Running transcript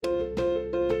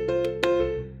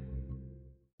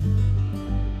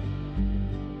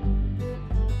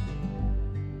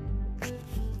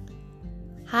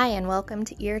Hi, and welcome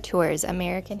to Ear Tours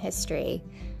American History.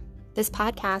 This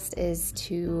podcast is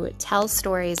to tell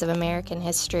stories of American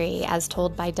history as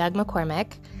told by Doug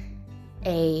McCormick,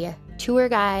 a tour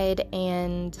guide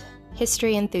and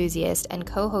history enthusiast, and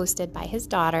co-hosted by his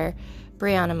daughter,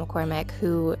 Brianna McCormick,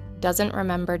 who doesn't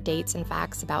remember dates and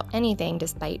facts about anything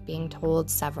despite being told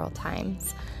several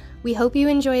times. We hope you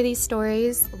enjoy these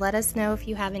stories. Let us know if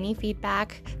you have any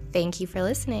feedback. Thank you for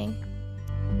listening.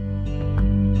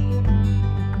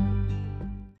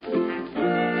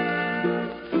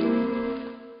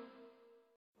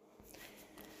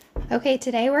 Okay,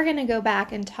 today we're going to go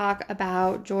back and talk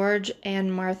about George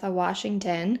and Martha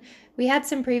Washington. We had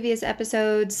some previous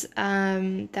episodes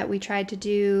that we tried to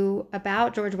do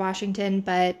about George Washington,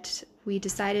 but we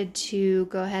decided to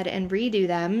go ahead and redo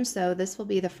them. So this will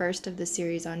be the first of the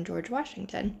series on George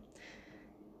Washington.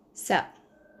 So,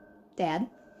 Dad,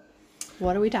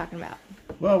 what are we talking about?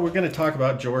 Well, we're going to talk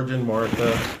about George and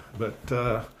Martha,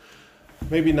 but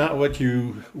maybe not what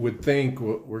you would think.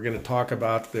 We're going to talk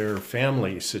about their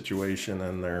family situation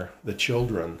and the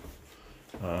children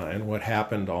and what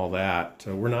happened, all that.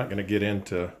 We're not going to get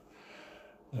into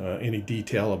any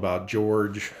detail about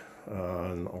George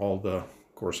and all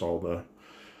the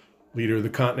leader of the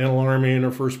Continental Army and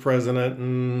our first president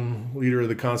and leader of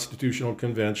the Constitutional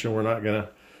Convention. We're not going to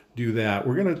do that.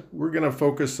 We're gonna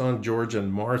focus on George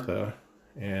and Martha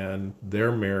and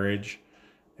their marriage,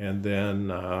 and then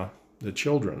the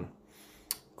children.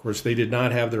 Of course, they did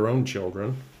not have their own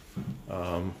children.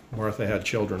 Martha had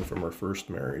children from her first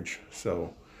marriage.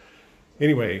 So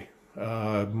anyway,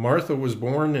 Martha was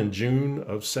born in June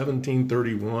of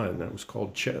 1731. It was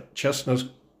called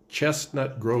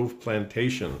Chestnut Grove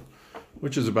Plantation,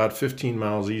 which is about 15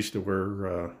 miles east of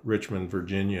where Richmond,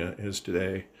 Virginia is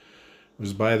today. It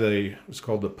was it's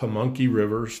called the Pamunkey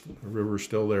River. The river's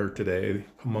still there today.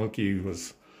 Pamunkey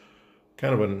was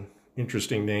kind of an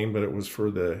interesting name, but it was for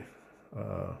the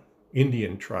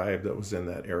Indian tribe that was in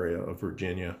that area of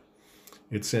Virginia.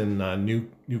 It's in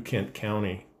New Kent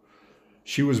County.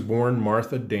 She was born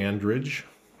Martha Dandridge.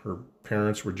 Her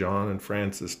parents were John and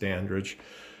Frances Dandridge.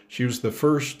 She was the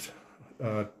first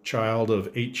child of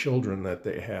 8 children that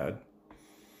they had.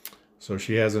 So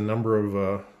she has a number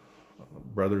of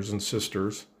brothers and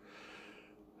sisters.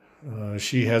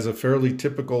 She has a fairly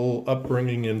typical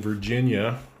upbringing in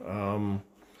Virginia.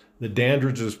 The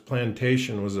Dandridge's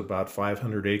plantation was about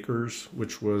 500 acres,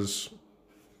 which was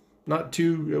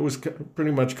it was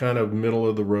pretty much kind of middle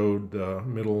of the road,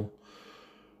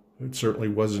 It certainly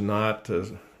was not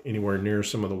anywhere near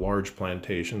some of the large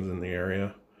plantations in the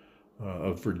area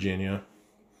of Virginia.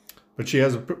 But she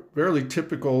has a fairly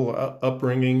typical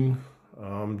upbringing.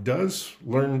 Does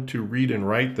learn to read and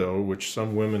write, though, which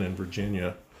some women in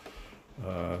Virginia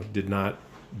did not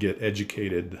get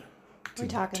educated. Are we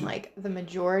talking like the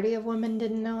majority of women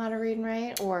didn't know how to read and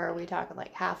write, or are we talking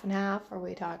like half and half? Or are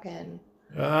we talking?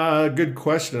 Good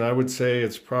question. I would say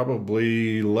it's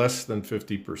probably less than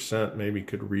 50% maybe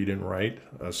could read and write.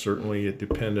 Certainly it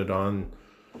depended on,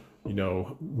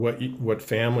 what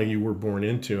family you were born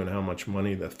into and how much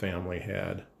money the family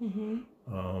had.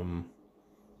 Mm-hmm.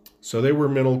 So they were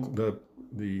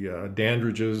the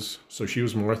Dandridges. So she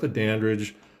was Martha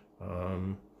Dandridge,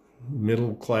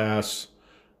 middle class.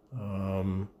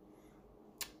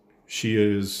 She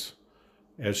is,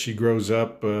 as she grows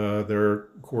up,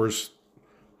 of course,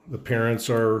 the parents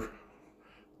are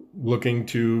looking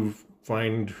to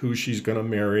find who she's going to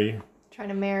marry. Trying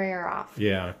to marry her off.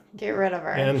 Yeah. Get rid of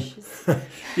her. And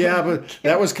yeah, but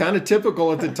that was kind of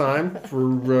typical at the time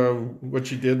for what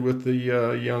she did with the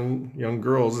young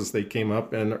girls as they came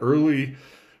up. And early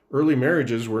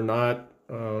marriages were not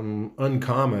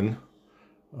uncommon.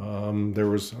 I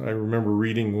remember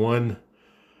reading one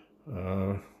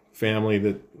family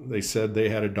that they said they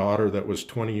had a daughter that was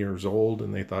 20 years old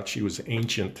and they thought she was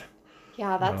ancient.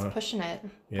 Yeah, that's pushing it.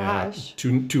 Yeah, gosh.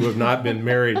 To have not been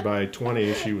married by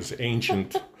 20, she was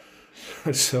ancient.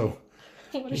 So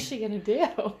what is she gonna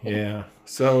do? Yeah.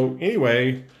 So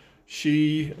anyway,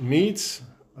 she meets.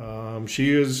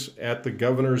 She is at the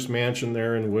governor's mansion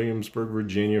there in Williamsburg,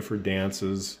 Virginia, for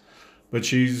dances.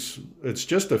 But it's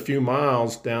just a few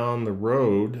miles down the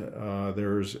road.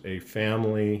 There's a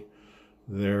family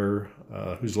there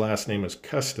whose last name is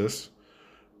Custis.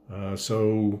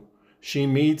 So she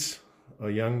meets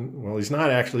he's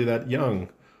not actually that young.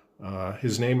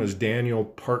 His name is Daniel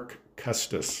Park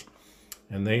Custis.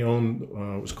 And they owned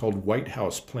what was called White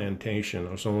House Plantation.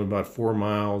 It was only about 4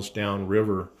 miles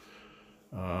downriver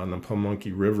on the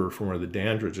Pamunkey River from where the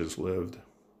Dandridges lived.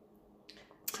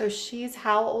 So she's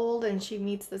how old, and she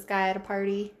meets this guy at a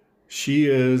party? She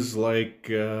is like,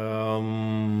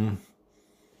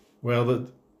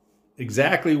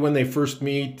 exactly when they first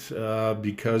meet,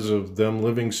 because of them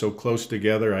living so close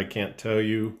together, I can't tell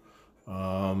you.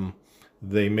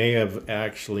 They may have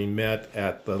actually met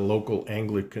at the local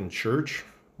Anglican church,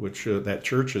 which that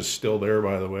church is still there,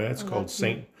 by the way. It's called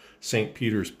St.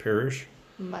 Peter's Parish.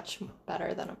 Much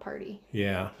better than a party.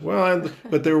 Yeah. Well,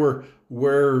 but there were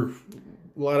where a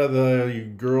lot of the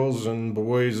girls and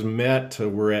boys met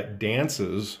were at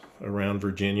dances around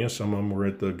Virginia. Some of them were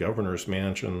at the governor's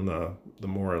mansion. The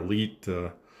more elite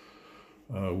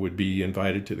would be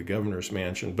invited to the governor's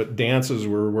mansion. But dances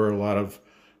were a lot of,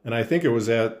 and I think it was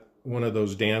at one of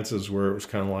those dances where it was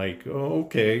kind of like, oh,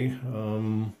 okay,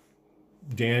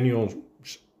 Daniel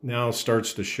now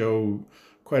starts to show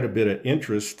quite a bit of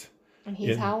interest. And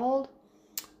he's how old?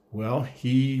 Well,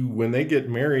 when they get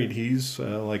married, he's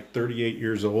like 38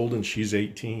 years old and she's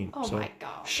 18. Oh, so my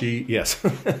God. Yes,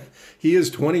 he is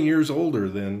 20 years older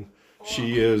than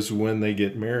she is when they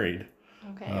get married.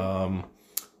 Okay.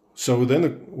 So then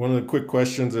one of the quick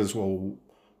questions is, well,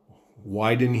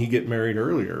 why didn't he get married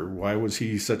earlier? Why was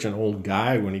he such an old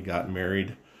guy when he got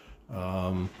married?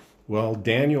 Well,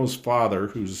 Daniel's father,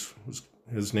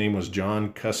 his name was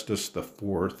John Custis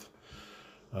IV,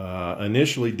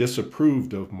 initially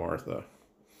disapproved of Martha.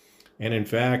 And in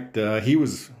fact, he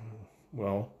was,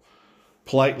 well,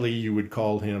 politely you would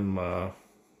call him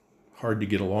hard to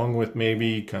get along with,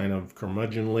 maybe, kind of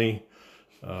curmudgeonly.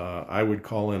 I would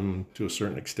call him, to a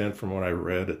certain extent, from what I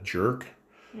read, a jerk.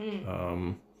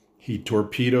 He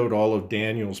torpedoed all of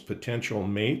Daniel's potential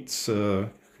mates,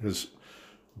 because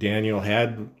Daniel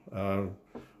had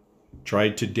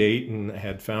tried to date and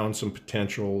had found some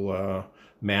potential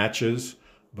matches,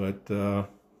 but the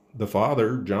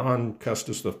father, John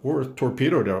Custis IV,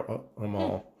 torpedoed them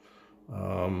all.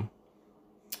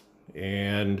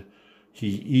 And he,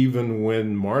 even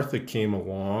when Martha came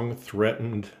along,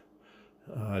 threatened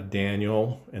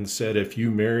Daniel and said, if you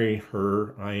marry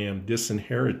her, I am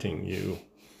disinheriting you.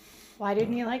 Why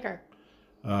didn't he like her?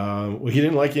 Well, he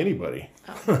didn't like anybody.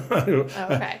 Oh.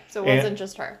 Okay. So it wasn't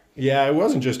just her. Yeah, it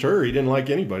wasn't just her. He didn't like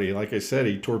anybody. Like I said,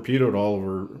 he torpedoed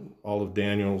all of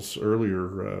Daniel's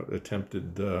earlier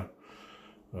attempted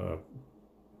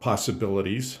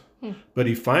possibilities. But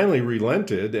he finally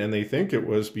relented, and they think it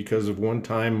was because of one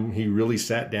time he really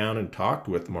sat down and talked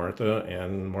with Martha,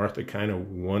 and Martha kind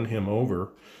of won him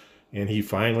over. And he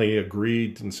finally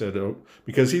agreed and said, oh,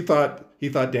 because he thought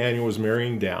Daniel was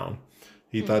marrying down.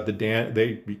 He thought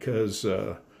because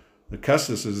the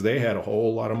Custises, they had a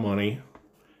whole lot of money,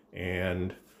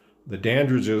 and the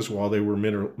Dandridges, while they were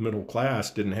middle class,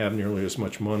 didn't have nearly as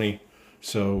much money.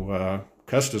 So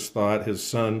Custis thought his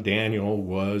son Daniel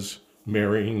was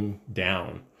marrying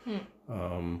down.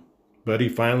 But he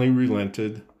finally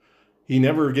relented. He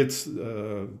never gets,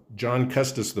 John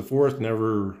Custis IV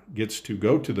never gets to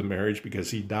go to the marriage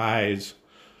because he dies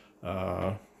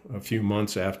a few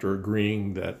months after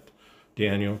agreeing that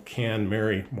Daniel can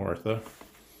marry Martha.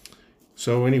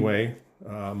 So anyway,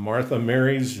 Martha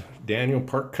marries Daniel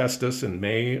Parke Custis in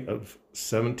May of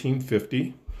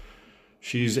 1750.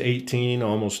 She's 18,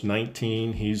 almost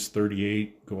 19. He's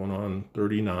 38, going on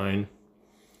 39.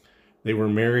 They were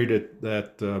married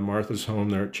at Martha's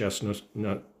home there at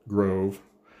Chestnut Grove.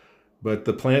 But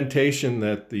the plantation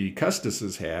that the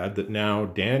Custises had, that now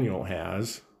Daniel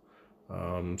has,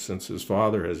 since his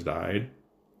father has died,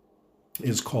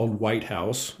 is called White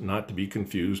House, not to be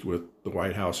confused with the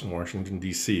White House in Washington,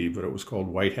 D.C., but it was called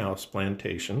White House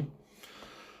Plantation.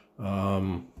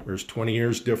 There's 20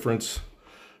 years difference,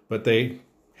 but they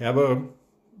have a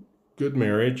good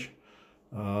marriage.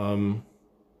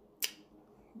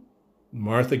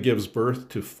 Martha gives birth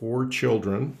to 4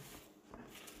 children.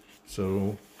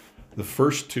 So the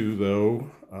first 2,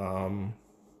 though,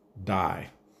 die.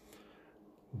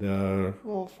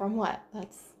 Well, from what?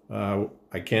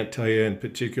 I can't tell you in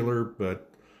particular, but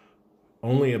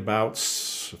only about,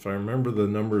 if I remember the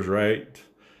numbers right,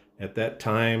 at that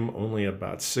time, only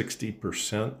about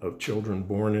 60% of children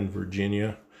born in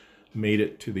Virginia made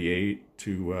it to the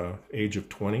age of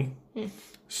 20.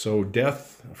 So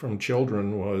death from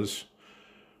children was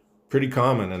pretty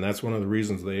common, and that's one of the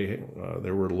reasons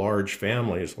there were large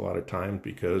families a lot of times,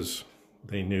 because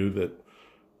they knew that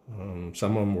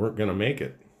some of them weren't going to make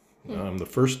it. The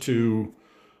first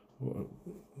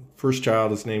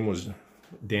child, his name was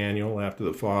Daniel, after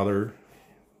the father,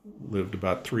 lived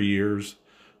about 3 years.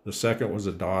 The second was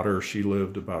a daughter. She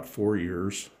lived about 4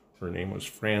 years. Her name was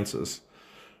Frances.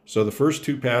 So the first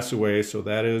 2 pass away, so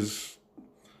that is,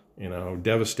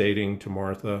 devastating to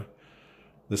Martha.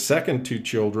 The second 2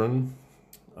 children,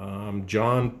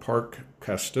 John Parke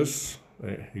Custis,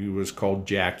 he was called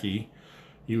Jackie.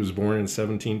 He was born in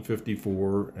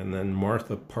 1754, and then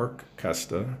Martha Parke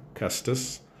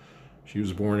Custis. She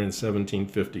was born in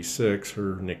 1756.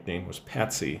 Her nickname was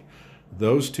Patsy.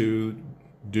 Those two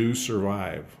do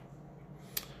survive.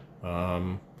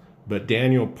 But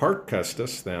Daniel Parke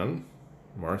Custis, then,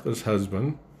 Martha's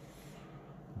husband,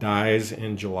 dies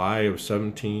in July of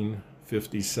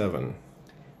 1757.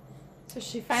 So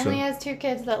she finally has two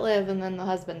kids that live, and then the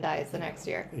husband dies the next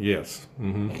year. Yes.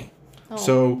 Mm-hmm. Oh,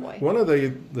 so boy. One of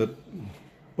the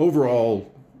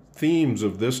overall themes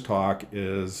of this talk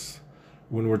is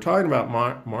when we're talking about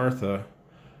Martha,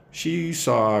 she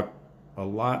saw a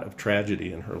lot of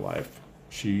tragedy in her life.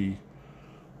 She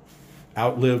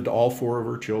outlived all four of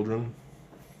her children.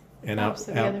 And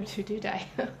so the other two do die.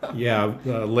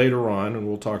 Later on, and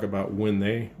we'll talk about when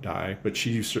they die. But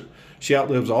she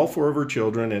outlives all four of her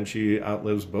children, and she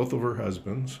outlives both of her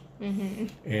husbands. Mm-hmm.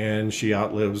 And she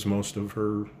outlives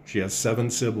she has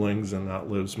 7 siblings and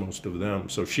outlives most of them.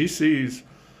 So she sees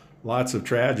lots of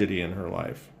tragedy in her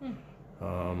life.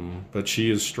 But she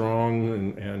is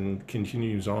strong and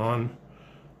continues on.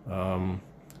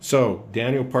 So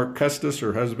Daniel Parke Custis,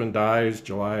 her husband, dies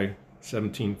July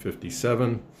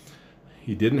 1757.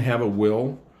 He didn't have a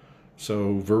will,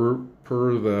 so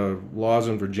per the laws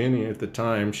in Virginia at the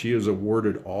time, she is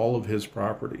awarded all of his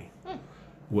property.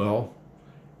 Well,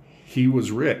 he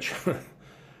was rich.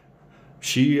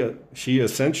 She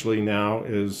essentially now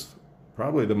is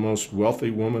probably the most wealthy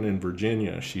woman in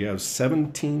Virginia. She has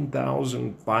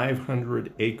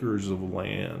 17,500 acres of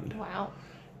land. Wow.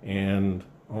 And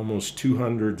almost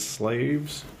 200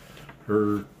 slaves.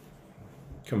 Her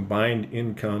combined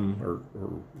income or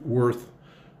worth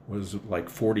was like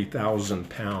 40,000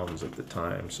 pounds at the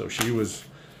time. So she was,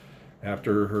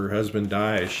 after her husband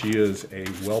died, she is a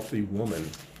wealthy woman.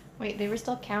 Wait, they were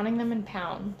still counting them in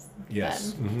pounds?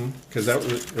 Yes, because that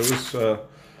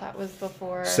was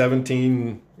before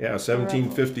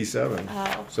 1757.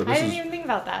 Oh, so I didn't even think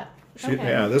about that. Okay.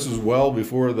 Yeah, this was well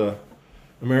before the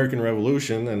American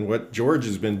Revolution, and what George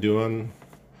has been doing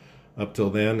up till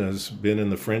then has been in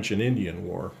the French and Indian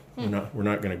War. We're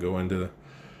not going to go into.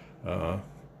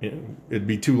 It'd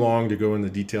be too long to go into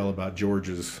detail about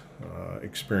George's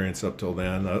experience up till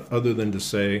then, other than to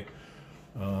say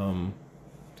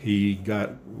he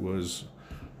got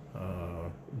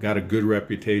a good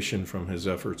reputation from his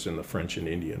efforts in the French and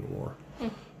Indian War.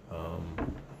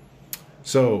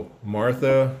 So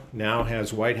Martha now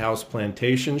has White House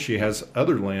Plantation. She has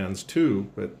other lands too,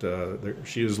 but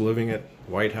she is living at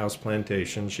White House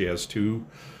Plantation. She has 2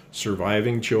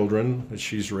 surviving children that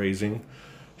she's raising.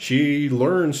 She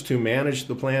learns to manage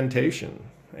the plantation,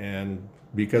 and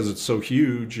because it's so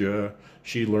huge,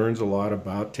 she learns a lot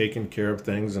about taking care of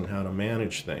things and how to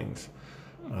manage things.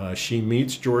 She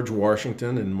meets George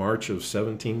Washington in March of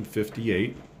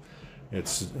 1758.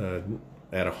 It's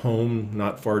at a home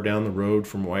not far down the road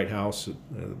from White House.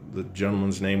 The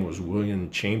gentleman's name was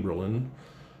William Chamberlain.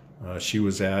 She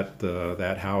was at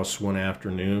that house one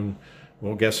afternoon.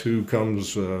 Well, guess who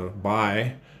comes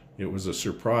by? It was a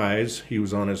surprise. He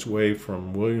was on his way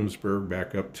from Williamsburg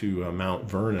back up to Mount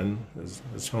Vernon,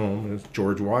 his home, as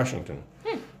George Washington.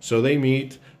 So they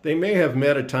meet. They may have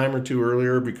met a time or two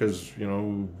earlier because,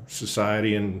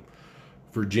 society in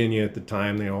Virginia at the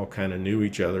time, they all kind of knew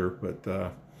each other, but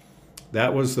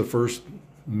that was the first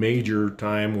major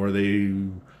time where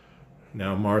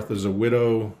now Martha's a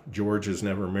widow, George is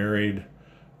never married.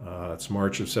 It's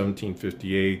March of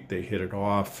 1758, they hit it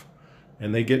off,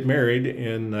 and they get married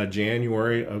in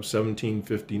January of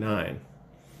 1759.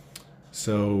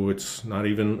 So it's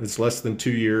less than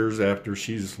 2 years after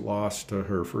she's lost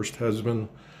her first husband.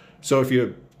 So if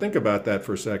you think about that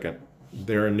for a second,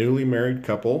 they're a newly married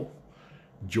couple.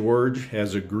 George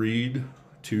has agreed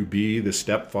to be the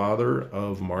stepfather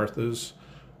of Martha's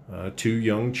 2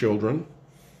 young children.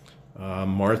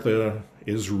 Martha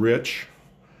is rich,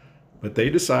 but they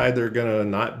decide they're going to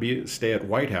not stay at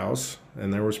White House,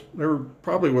 and there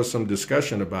probably was some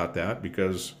discussion about that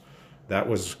because that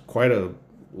was quite a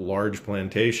large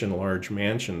plantation, a large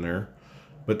mansion there.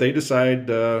 But they decide,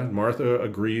 Martha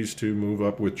agrees to move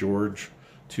up with George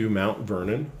to Mount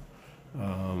Vernon.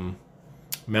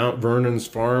 Mount Vernon's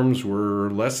farms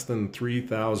were less than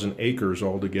 3,000 acres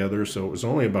altogether, so it was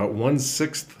only about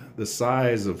 1/6 the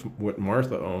size of what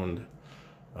Martha owned.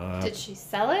 Did she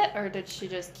sell it, or did she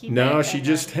just keep it? No, she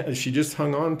just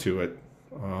hung on to it.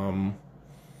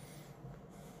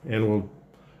 And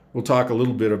we'll talk a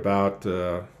little bit about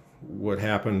what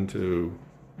happened to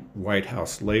White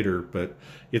House later, but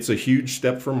it's a huge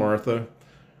step for Martha,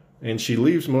 and she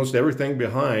leaves most everything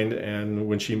behind. And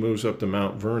when she moves up to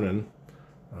Mount Vernon,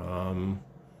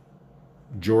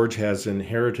 George has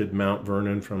inherited Mount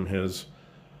Vernon from his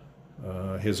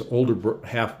older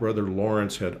half-brother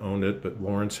Lawrence had owned it, but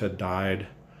Lawrence had died.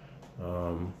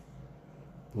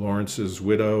 Lawrence's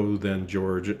widow, then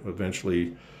George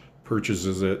eventually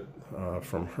purchases it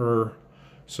from her.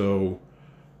 So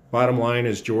bottom line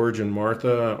is George and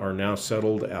Martha are now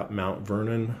settled at Mount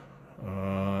Vernon,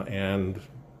 and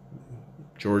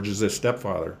George is a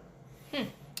stepfather.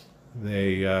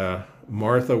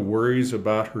 Martha worries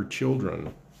about her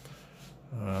children.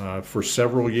 For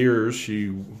several years,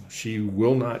 she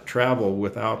will not travel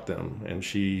without them, and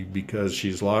because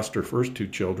she's lost her first two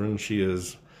children, she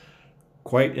is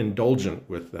quite indulgent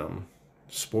with them,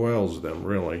 spoils them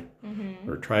really,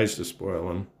 or tries to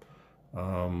spoil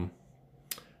them.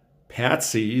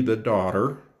 Patsy, the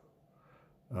daughter,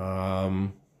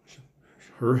 her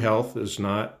health is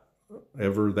not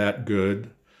ever that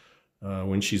good.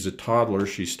 When she's a toddler,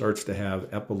 she starts to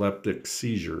have epileptic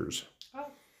seizures. Oh,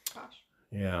 gosh.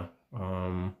 Yeah.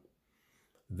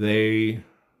 They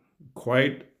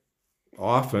quite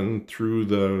often through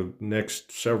the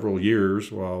next several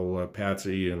years, while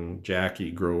Patsy and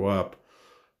Jackie grow up,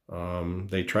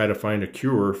 they try to find a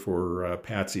cure for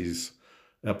Patsy's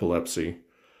epilepsy.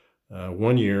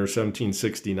 One year,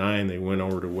 1769, they went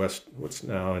over to what's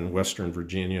now in Western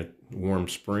Virginia, Warm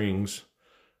Springs,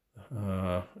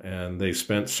 and they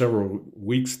spent several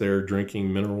weeks there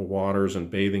drinking mineral waters and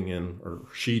bathing in, or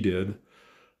she did.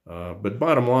 But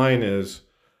bottom line is,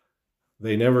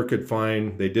 they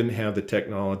didn't have the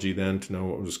technology then to know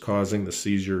what was causing the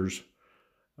seizures.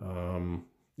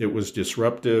 It was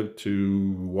disruptive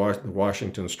to the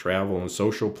Washingtons' travel and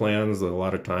social plans. A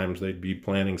lot of times they'd be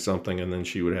planning something and then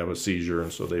she would have a seizure,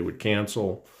 and so they would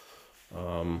cancel.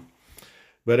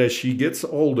 But as she gets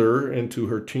older into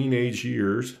her teenage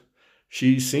years,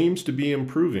 she seems to be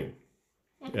improving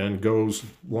and goes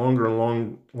longer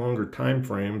and longer time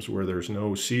frames where there's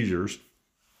no seizures.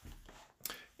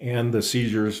 And the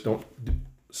seizures don't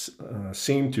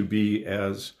seem to be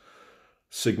as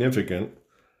significant.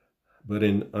 But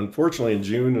unfortunately, in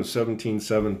June of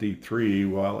 1773,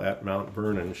 while at Mount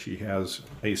Vernon, she has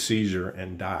a seizure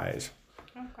and dies.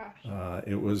 Oh, gosh.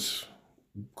 It was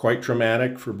quite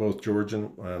traumatic for both George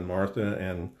and Martha,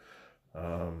 and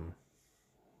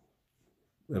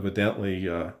evidently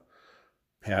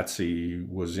Patsy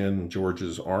was in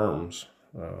George's arms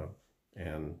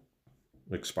and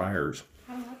expires.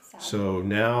 Oh, that's sad. So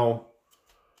now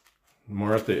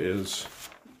Martha is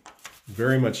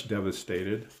very much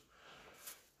devastated.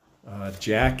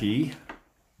 Jackie,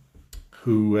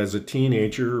 who as a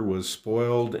teenager was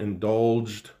spoiled,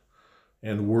 indulged,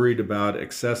 and worried about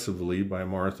excessively by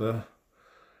Martha,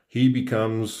 he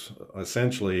becomes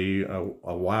essentially a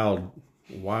wild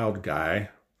guy.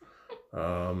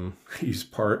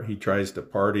 He tries to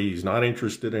party. He's not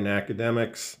interested in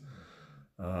academics.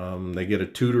 They get a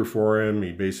tutor for him.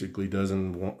 He basically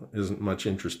isn't much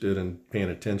interested in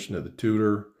paying attention to the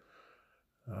tutor.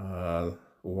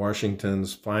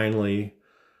 Washington's finally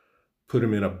put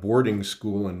him in a boarding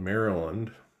school in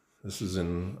Maryland. This is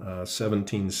in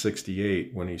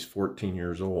 1768 when he's 14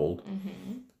 years old.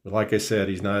 But like I said,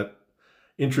 he's not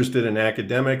interested in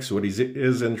academics. What he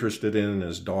is interested in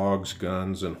is dogs,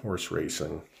 guns, and horse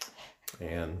racing.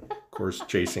 And, of course,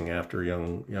 chasing after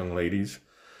young ladies.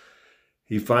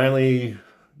 He finally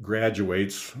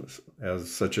graduates,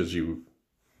 such as you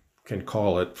can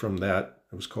call it, from that.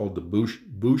 It was called the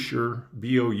Boucher,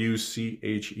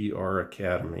 Boucher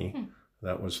Academy.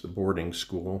 That was the boarding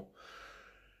school.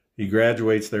 He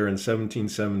graduates there in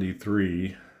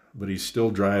 1773, but he's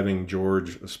still driving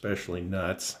George especially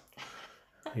nuts.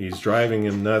 He's driving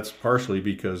him nuts partially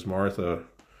because Martha,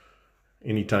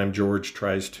 anytime George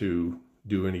tries to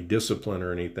do any discipline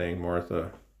or anything,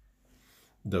 Martha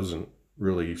doesn't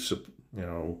really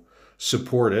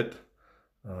support it.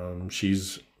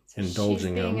 She's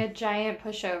indulging him. She's being a giant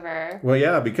pushover. Well,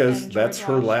 yeah, because that's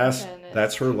her last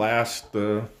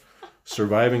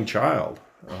surviving child.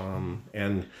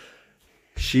 And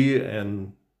she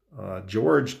and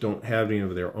George don't have any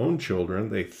of their own children.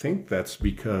 They think that's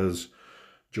because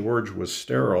George was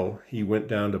sterile. He went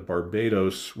down to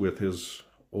Barbados with his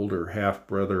older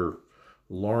half-brother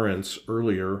Lawrence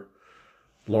earlier.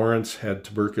 Lawrence had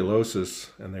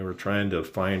tuberculosis, and they were trying to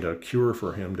find a cure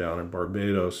for him down in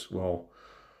Barbados while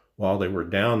they were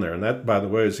down there. And that, by the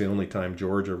way, is the only time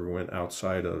George ever went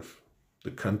outside of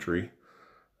the country.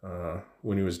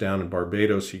 When he was down in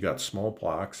Barbados, he got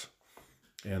smallpox.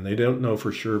 And they don't know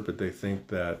for sure, but they think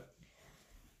that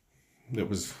it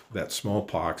was that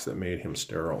smallpox that made him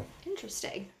sterile.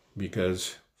 Interesting.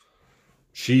 Because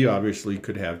she obviously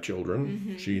could have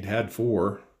children. She'd had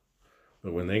 4.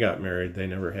 but when they got married, they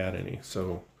never had any.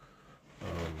 So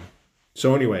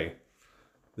anyway,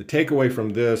 the takeaway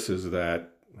from this is that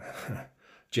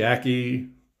Jackie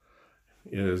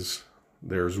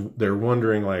they're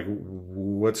wondering, like,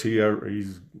 what's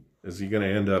is he going to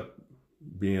end up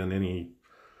being any,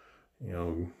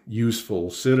 useful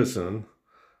citizen?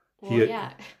 Well,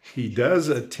 yeah. He does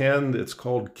attend, it's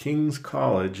called King's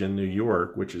College in New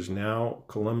York, which is now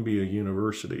Columbia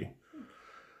University.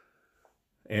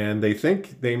 And they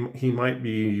think he might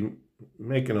be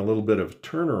making a little bit of a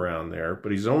turnaround there,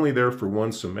 but he's only there for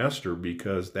one semester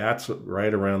because that's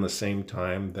right around the same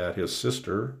time that his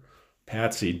sister,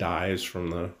 Patsy, dies from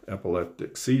the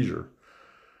epileptic seizure.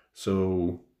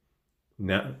 So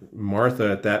now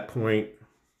Martha at that point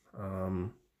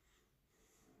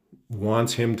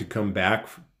wants him to come back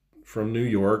from New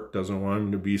York, doesn't want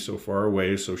him to be so far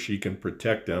away so she can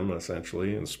protect him,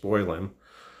 essentially, and spoil him.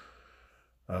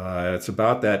 It's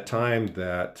about that time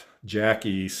that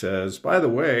Jackie says, by the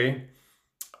way,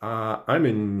 I'm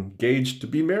engaged to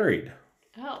be married.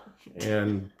 Oh.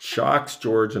 And shocks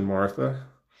George and Martha,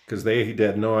 because they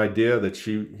had no idea that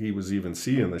he was even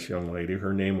seeing this young lady.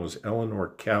 Her name was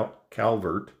Eleanor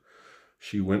Calvert.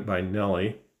 She went by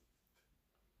Nellie.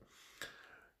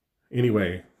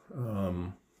 Anyway,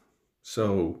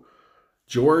 so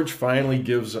George finally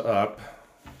gives up,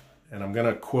 and I'm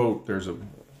going to quote, there's a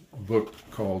book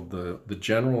called The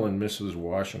General and Mrs.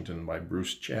 Washington by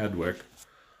Bruce Chadwick.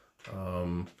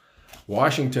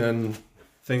 Washington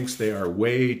thinks they are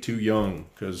way too young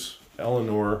because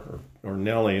Eleanor or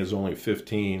Nellie is only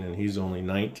 15 and he's only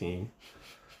 19.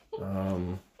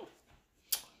 And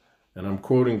I'm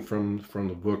quoting from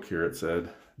the book here. It said,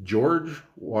 George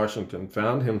Washington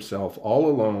found himself all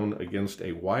alone against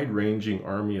a wide-ranging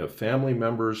army of family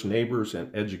members, neighbors,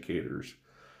 and educators.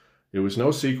 It was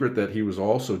no secret that he was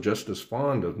also just as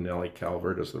fond of Nellie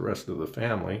Calvert as the rest of the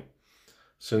family,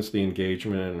 since the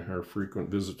engagement and her frequent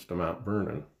visits to Mount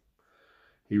Vernon.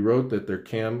 He wrote that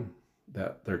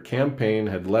their campaign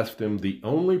had left him the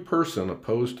only person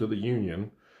opposed to the Union,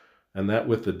 and that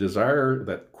with the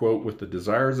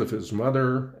desires of his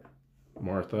mother,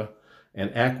 Martha,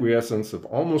 and acquiescence of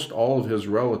almost all of his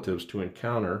relatives to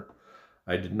encounter,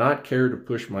 I did not care to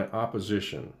push my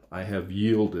opposition. I have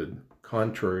yielded,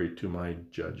 contrary to my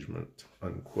judgment,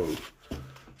 unquote.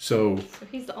 So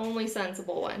he's the only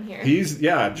sensible one here.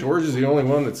 George is the only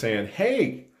one that's saying,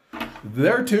 hey,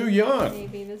 they're too young.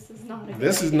 Maybe this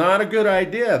is not a good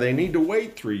idea. They need to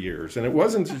wait 3 years. And it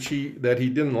wasn't that he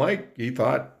didn't like, he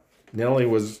thought Nellie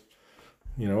was,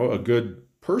 a good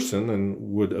person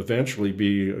and would eventually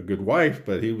be a good wife,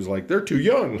 but he was like, they're too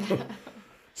young.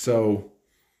 So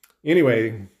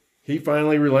anyway, he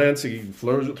finally relents. He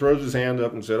throws his hand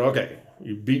up and said, okay,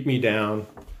 you beat me down,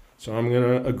 so I'm going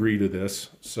to agree to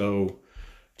this. So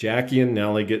Jackie and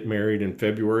Nellie get married in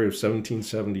February of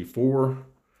 1774.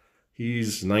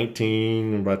 He's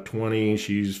 19, about 20.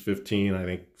 She's 15, I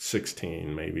think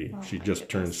 16 maybe. She just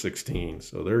turned 16,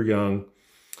 so they're young.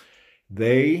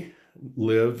 They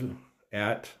live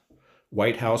at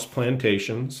White House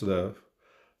Plantations, the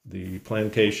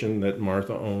plantation that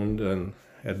Martha owned and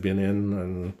had been in,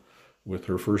 and with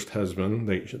her first husband.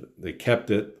 They kept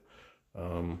it.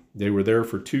 They were there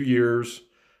for 2 years,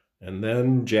 and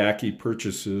then Jackie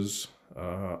purchases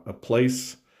a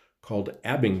place called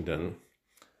Abingdon.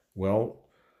 Well,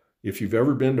 if you've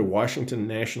ever been to Washington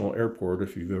National Airport,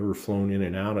 if you've ever flown in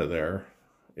and out of there,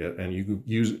 and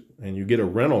you get a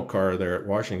rental car there at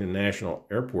Washington National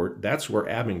Airport, that's where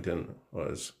Abingdon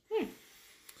was.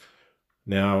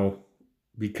 Now,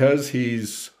 because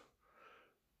he's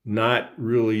not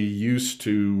really used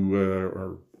to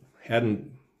or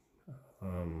hadn't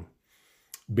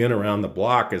been around the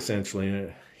block,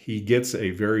 essentially, he gets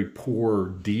a very poor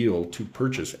deal to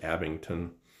purchase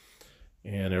Abingdon,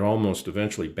 and it almost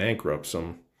eventually bankrupts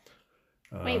him.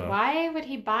 Wait, why would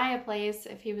he buy a place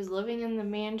if he was living in the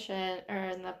mansion or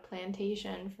in the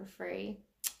plantation for free?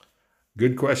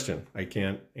 Good question. I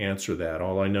can't answer that.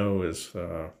 All I know is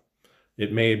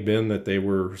it may have been that they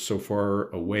were so far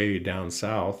away down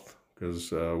south,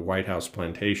 because White House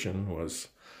Plantation was,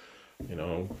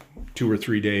 2 or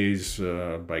 3 days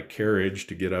by carriage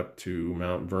to get up to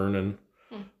Mount Vernon.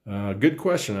 Good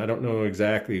question. I don't know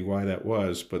exactly why that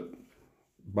was, but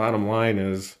bottom line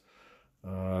is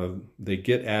they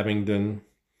get Abingdon.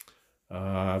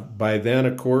 By then,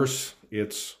 of course,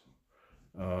 it's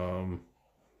the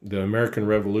American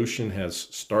Revolution has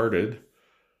started.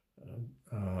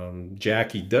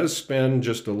 Jackie does spend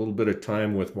just a little bit of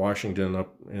time with Washington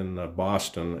up in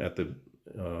Boston at the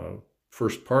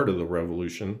first part of the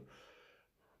Revolution,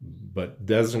 but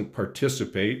doesn't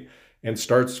participate. and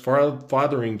starts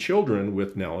fathering children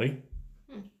with Nellie.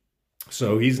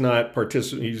 So he's not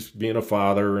he's being a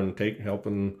father and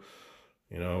helping,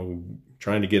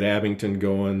 trying to get Abington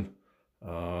going.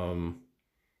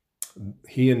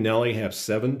 He and Nellie have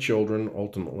 7 children,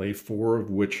 ultimately, 4 of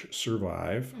which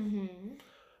survive. Mm-hmm.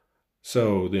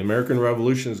 So the American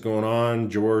Revolution is going on.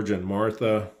 George and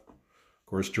Martha, of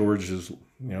course, George is,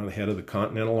 the head of the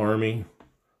Continental Army,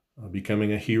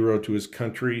 becoming a hero to his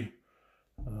country.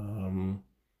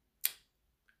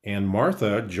 And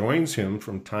Martha joins him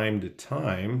from time to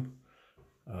time,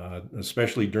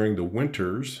 especially during the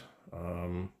winters,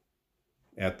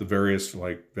 at the various,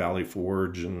 like Valley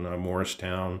Forge and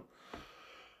Morristown.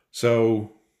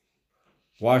 So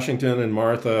Washington and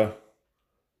Martha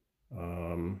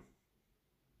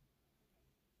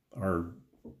are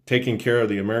taking care of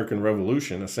the American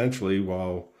Revolution, essentially,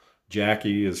 while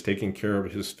Jackie is taking care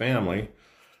of his family.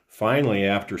 Finally,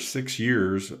 after 6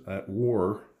 years at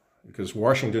war, because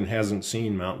Washington hasn't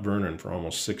seen Mount Vernon for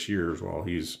almost 6 years while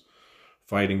he's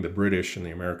fighting the British in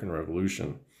the American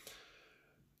Revolution.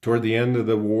 Toward the end of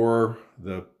the war,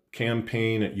 the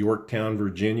campaign at Yorktown,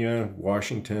 Virginia,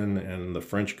 Washington and the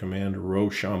French commander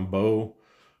Rochambeau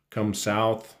come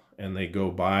south, and they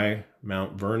go by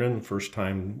Mount Vernon. First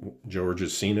time George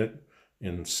has seen it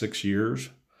in 6 years.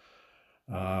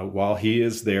 While he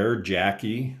is there,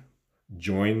 Jackie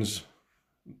joins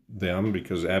them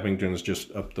because Abington's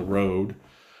just up the road.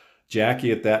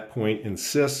 Jackie at that point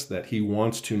insists that he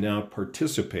wants to now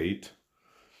participate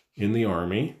in the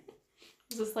Army.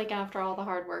 Is this like after all the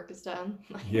hard work is done?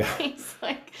 Yeah. He's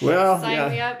like, well,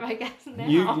 sign me up, I guess, now.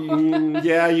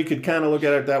 You could kind of look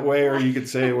at it that way, or you could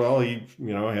say, well, he,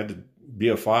 had to be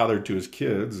a father to his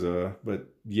kids. But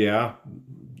yeah,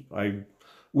 I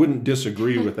wouldn't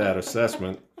disagree with that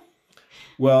assessment.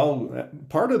 Well,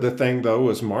 part of the thing, though,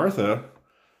 was Martha's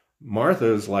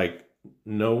like,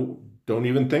 no, don't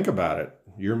even think about it.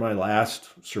 You're my last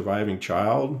surviving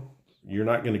child. You're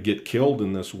not going to get killed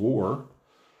in this war.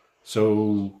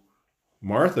 So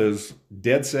Martha's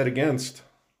dead set against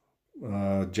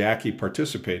Jackie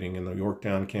participating in the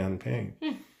Yorktown campaign.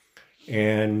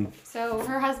 And so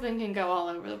her husband can go all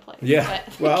over the place. Yeah.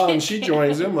 Well, and she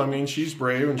joins him. I mean, she's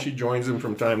brave and she joins him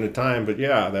from time to time. But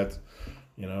yeah, that's,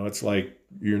 it's like,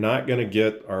 you're not going to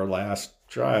get our last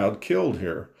child killed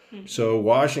here. Mm-hmm. So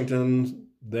Washington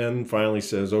then finally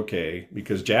says, okay,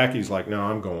 because Jackie's like, no,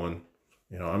 I'm going,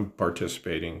 I'm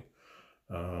participating.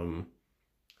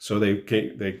 So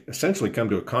they essentially come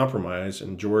to a compromise,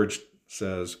 and George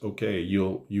says, okay,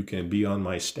 you can be on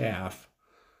my staff.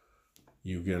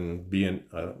 You can be an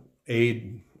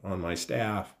aide on my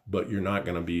staff, but you're not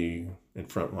going to be in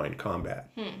frontline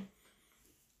combat.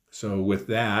 So with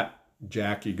that,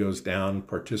 Jackie goes down,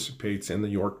 participates in the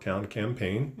Yorktown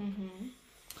campaign. Mm-hmm.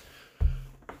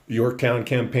 The Yorktown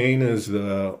campaign is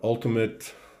the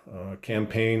ultimate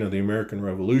campaign of the American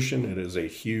Revolution. It is a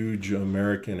huge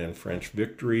American and French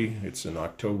victory. It's in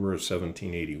October of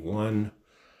 1781.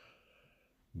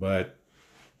 But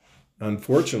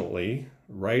unfortunately,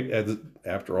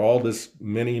 after all this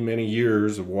many, many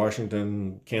years of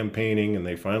Washington campaigning, and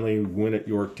they finally win at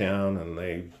Yorktown, and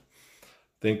they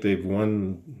think they've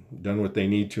done what they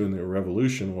need to in the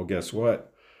revolution. Well, guess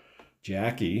what?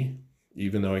 Jackie,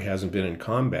 even though he hasn't been in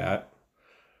combat,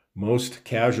 most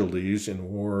casualties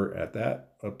in war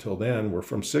up till then were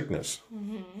from sickness.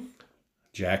 Mm-hmm.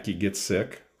 Jackie gets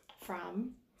sick.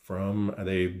 From,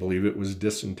 they believe it was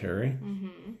dysentery.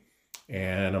 Mm-hmm.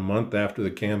 And a month after the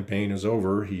campaign is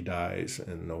over, he dies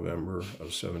in November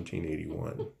of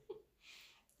 1781.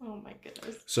 Oh my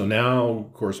goodness. So now,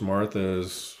 of course,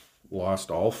 Martha's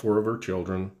lost all 4 of her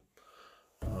children.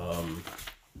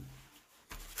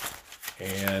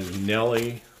 And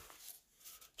Nellie,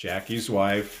 Jackie's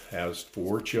wife, has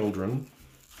 4 children.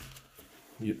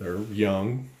 They're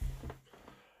young.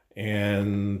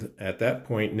 And at that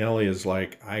point, Nellie is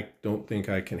like, I don't think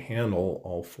I can handle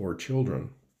all 4 children.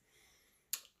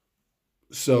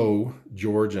 So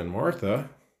George and Martha,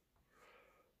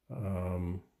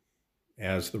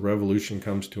 as the revolution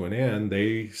comes to an end,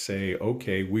 they say,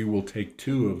 okay, we will take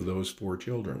 2 of those 4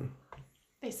 children.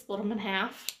 They split them in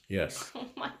half? Yes. Oh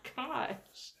my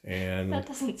gosh. And that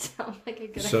doesn't sound like a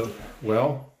good idea.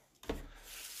 Well,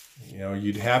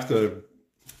 you'd have to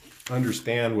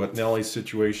understand what Nellie's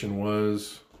situation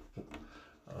was.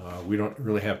 We don't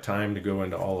really have time to go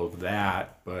into all of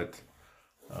that, but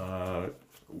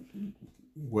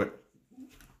what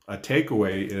a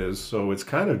takeaway is, so it's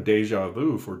kind of deja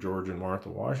vu for George and Martha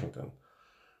Washington.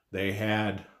 They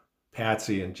had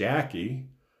Patsy and Jackie,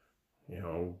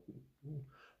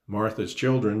 Martha's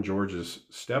children, George's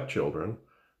stepchildren.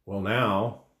 Well,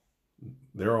 now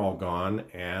they're all gone.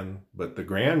 But the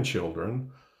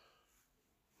grandchildren,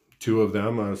 two of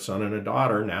them, a son and a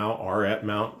daughter, now are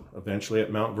eventually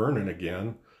at Mount Vernon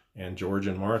again. And George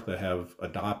and Martha have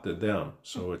adopted them.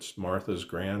 So it's Martha's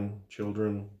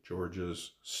grandchildren,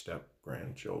 George's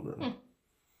step-grandchildren.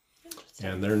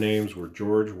 And their names were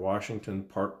George Washington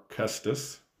Parke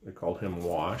Custis. They called him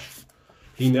Wash.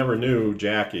 He never knew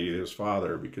Jackie, his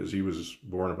father, because he was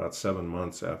born about 7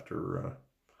 months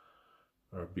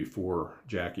before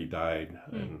Jackie died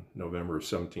in November of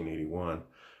 1781.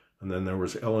 And then there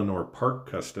was Eleanor Parke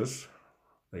Custis.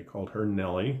 They called her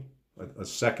Nellie, a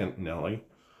second Nellie.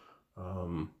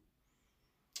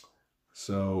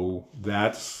 So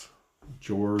that's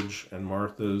George and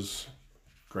Martha's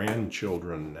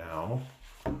grandchildren now.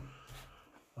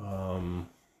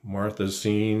 Martha's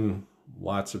seen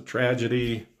lots of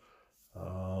tragedy.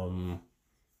 And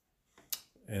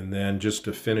then just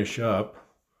to finish up,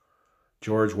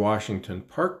 George Washington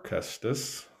Parke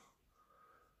Custis,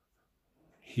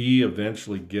 he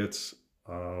eventually gets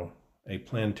a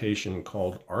plantation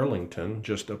called Arlington,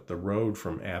 just up the road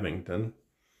from Abington.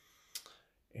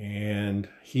 And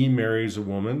he marries a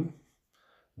woman.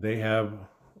 They have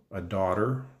a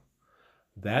daughter.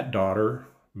 That daughter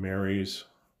marries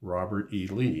Robert E.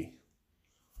 Lee,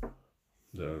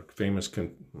 the famous,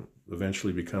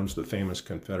 eventually becomes the famous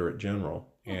Confederate general.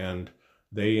 And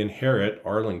they inherit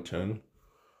Arlington,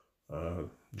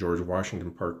 George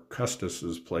Washington Parke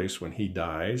Custis's place when he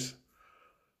dies.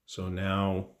 So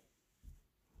now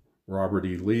Robert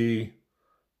E. Lee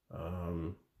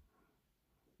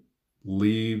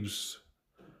leaves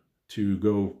to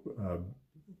go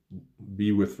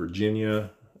be with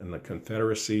Virginia and the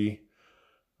Confederacy.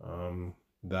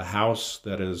 The house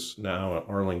that is now at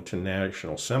Arlington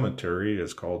National Cemetery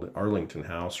is called the Arlington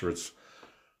House, or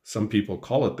some people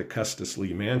call it the Custis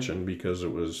Lee Mansion because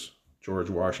it was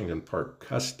George Washington Parke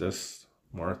Custis,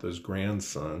 Martha's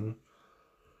grandson,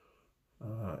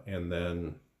 and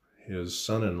then his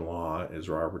son-in-law is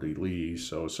Robert E. Lee.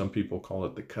 So some people call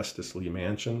it the Custis Lee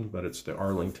Mansion, but it's the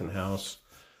Arlington House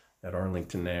at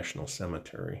Arlington National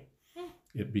Cemetery.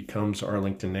 It becomes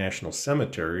Arlington National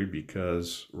Cemetery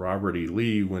because Robert E.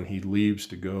 Lee, when he leaves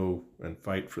to go and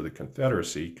fight for the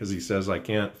Confederacy, because he says, I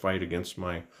can't fight against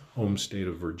my home state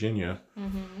of Virginia,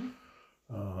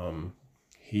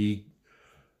 he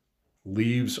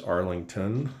leaves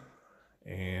Arlington,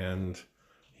 and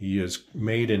he has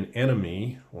made an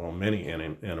enemy, well, many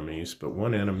enemies, but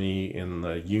one enemy in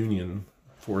the Union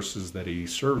forces that he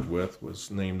served with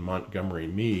was named Montgomery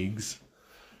Meigs.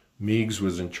 Meigs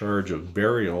was in charge of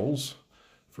burials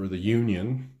for the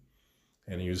Union,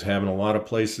 and he was having a lot of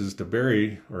places to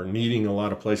bury, or needing a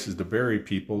lot of places to bury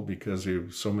people because there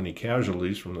were so many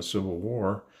casualties from the Civil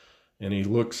War. And he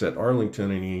looks at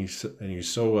Arlington, and he's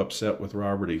so upset with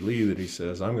Robert E. Lee that he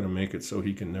says, I'm going to make it so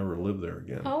he can never live there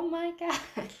again. Oh my gosh.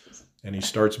 And he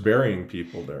starts burying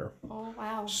people there. Oh,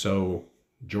 wow. So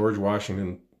George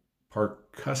Washington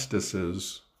Parke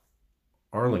Custis's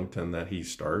Arlington that he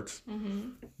starts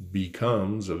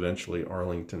becomes eventually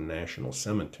Arlington National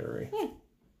Cemetery.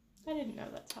 I didn't know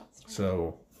that's how it started.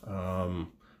 So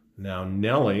now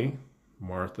Nellie,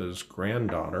 Martha's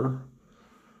granddaughter,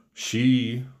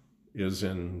 she is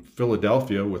in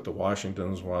Philadelphia with the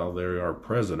Washingtons while they are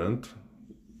president.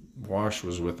 Wash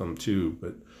was with them too,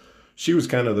 but she was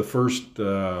kind of the first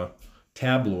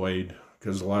tabloid,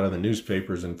 because a lot of the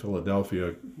newspapers in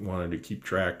Philadelphia wanted to keep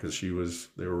track, because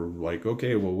they were like,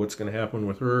 okay, well, what's going to happen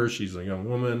with her? She's a young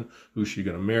woman. Who's she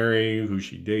going to marry? Who's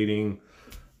she dating?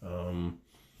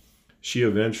 She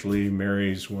eventually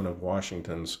marries one of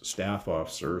Washington's staff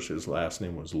officers. His last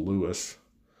name was Lewis.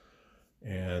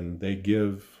 And they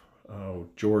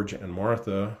George and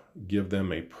Martha give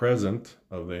them a present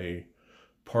of a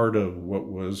part of what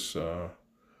was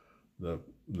the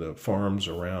farms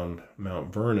around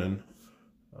Mount Vernon.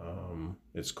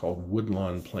 It's called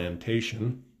Woodlawn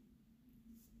Plantation.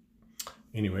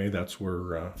 Anyway, that's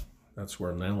where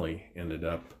Nellie ended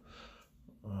up.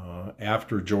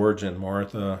 After George and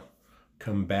Martha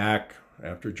come back,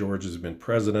 after George has been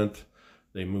president,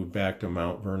 they moved back to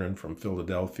Mount Vernon from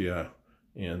Philadelphia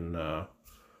in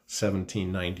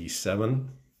 1797.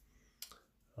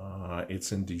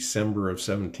 It's in December of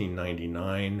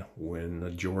 1799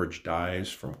 when George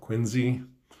dies from quinsy.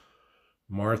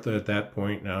 Martha at that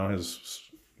point now has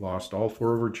lost all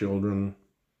 4 of her children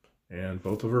and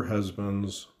both of her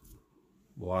husbands,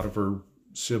 a lot of her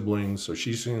siblings, so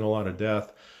she's seen a lot of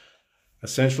death.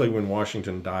 Essentially, when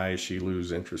Washington dies, she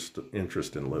loses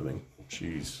interest in living.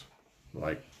 She's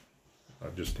like,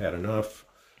 I've just had enough,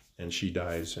 and she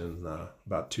dies in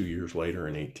about 2 years later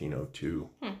in 1802.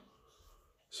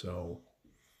 So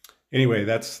Anyway,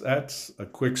 that's a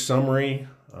quick summary.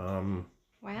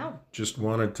 Wow. Just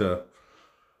wanted to,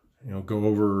 go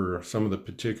over some of the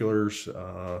particulars.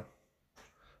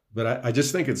 But I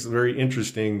just think it's very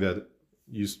interesting that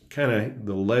you kind of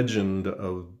the legend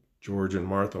of George and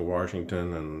Martha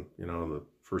Washington, and the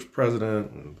first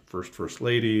president and the first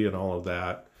lady and all of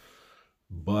that.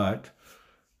 But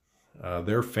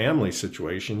their family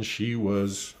situation, she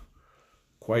was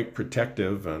quite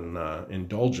protective and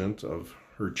indulgent of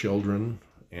her children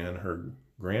and her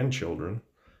grandchildren.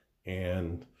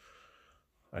 And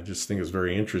I just think it's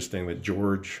very interesting that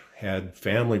George had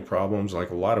family problems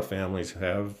like a lot of families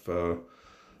have.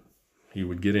 He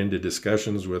would get into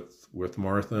discussions with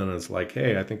Martha, and it's like,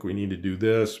 hey, I think we need to do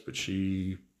this. But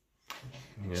she,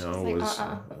 was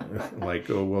like,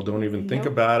 oh, well, don't even think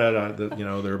about it.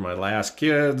 They're my last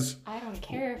kids. I don't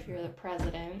care if you're the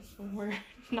president. We're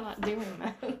not doing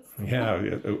this. Yeah,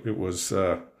 it was,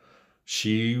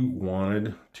 she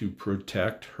wanted to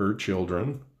protect her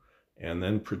children and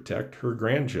then protect her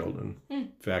grandchildren.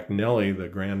 In fact, Nellie, the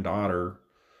granddaughter,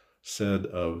 said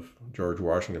of George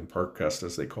Washington Parke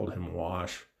Custis, they called him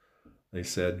Wash. They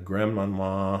said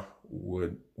Grandmama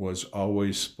was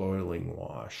always spoiling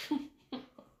Wash.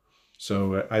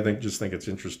 So I just think it's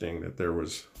interesting that there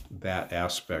was that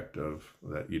aspect of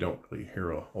that you don't really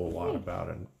hear a whole lot about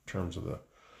in terms of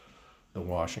the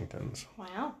Washingtons.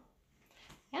 Wow.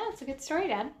 Yeah, it's a good story,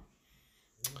 Dad.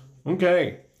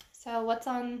 Okay. So what's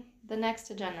on the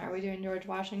next agenda? Are we doing George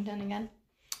Washington again?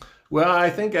 Well, I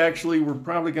think actually we're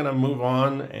probably going to move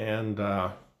on, and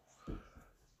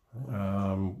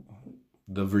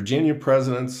the Virginia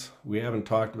presidents we haven't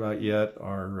talked about yet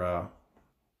are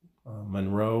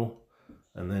Monroe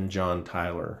and then John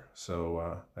Tyler.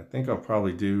 So I think I'll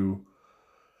probably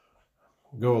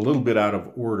go a little bit out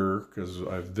of order because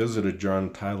I've visited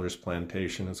John Tyler's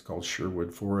plantation. It's called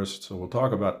Sherwood Forest. So we'll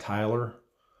talk about Tyler,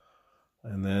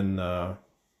 and then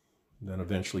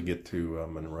eventually get to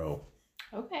Monroe.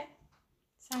 Okay.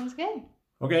 Sounds good.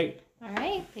 Okay. All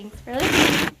right. Thanks for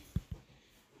listening.